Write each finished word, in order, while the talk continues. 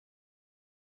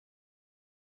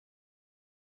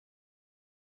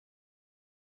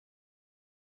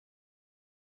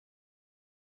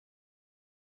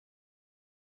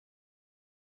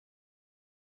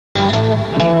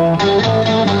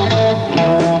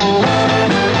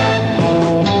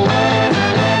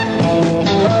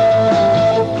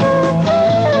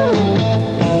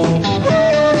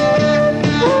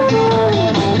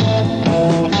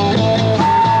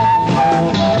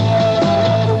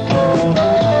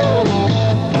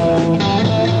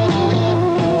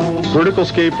Vertical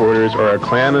skateboarders are a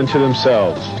clan unto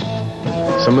themselves.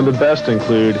 Some of the best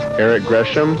include Eric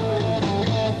Gresham,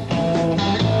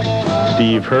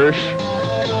 Steve Hirsch,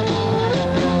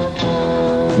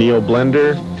 Neil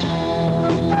Blender,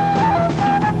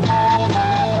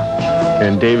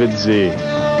 and David Z.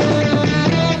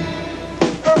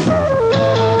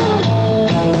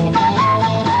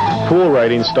 Pool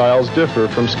riding styles differ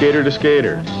from skater to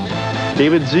skater.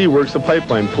 David Z works the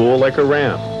pipeline pool like a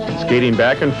ramp, skating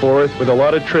back and forth with a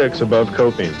lot of tricks above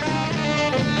coping.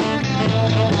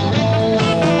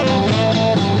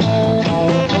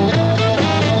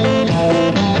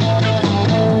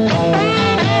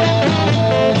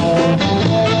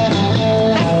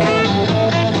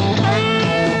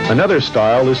 Another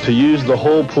style is to use the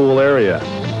whole pool area.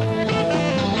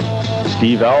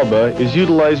 Steve Alba is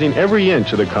utilizing every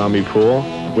inch of the combi pool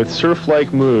with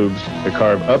surf-like moves that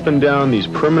carve up and down these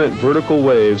permanent vertical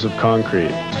waves of concrete.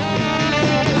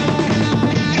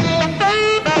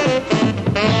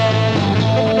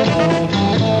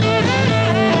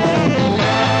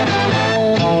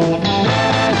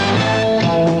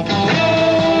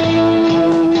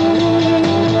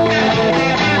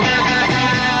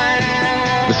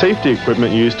 The safety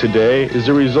equipment used today is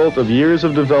a result of years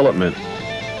of development.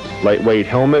 Lightweight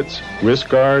helmets, wrist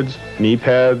guards, knee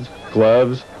pads,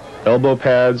 gloves, elbow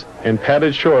pads, and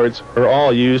padded shorts are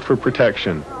all used for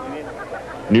protection.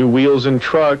 New wheels and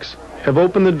trucks have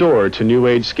opened the door to new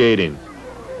age skating.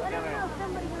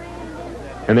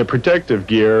 And the protective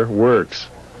gear works.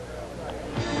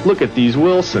 Look at these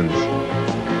Wilsons.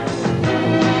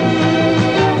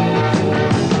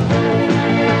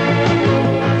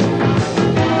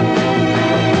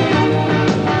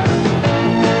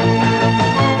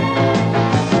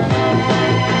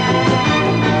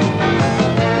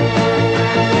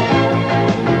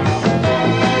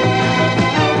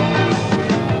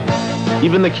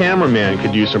 Even the cameraman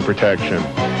could use some protection.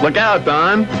 Look out,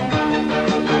 Don!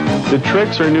 The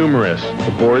tricks are numerous.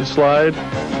 A board slide,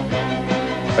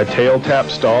 a tail tap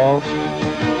stall,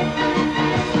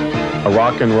 a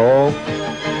rock and roll,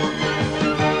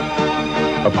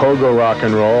 a pogo rock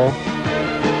and roll,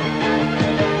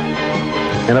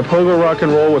 and a pogo rock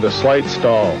and roll with a slight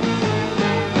stall.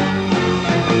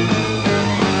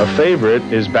 A favorite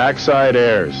is backside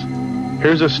airs.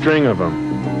 Here's a string of them.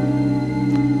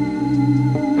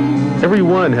 Every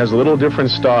one has a little different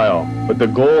style, but the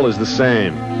goal is the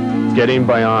same, getting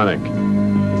bionic.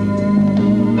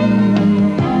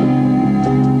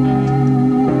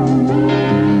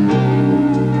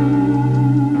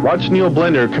 Watch Neil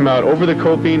Blender come out over the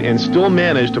coping and still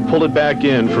manage to pull it back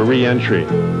in for re-entry.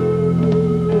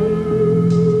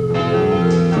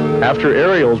 After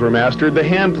aerials were mastered, the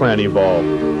hand plan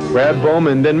evolved. Brad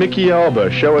Bowman, then Mickey Alba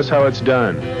show us how it's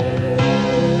done.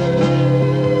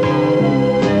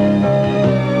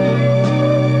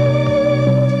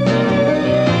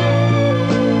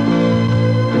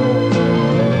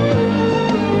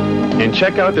 And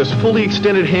check out this fully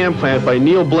extended hand plant by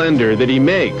Neil Blender that he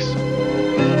makes.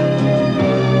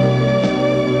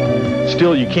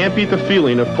 Still, you can't beat the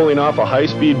feeling of pulling off a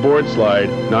high-speed board slide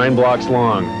 9 blocks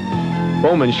long.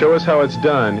 Bowman, show us how it's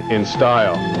done in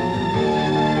style.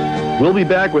 We'll be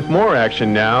back with more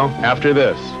action now after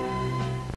this.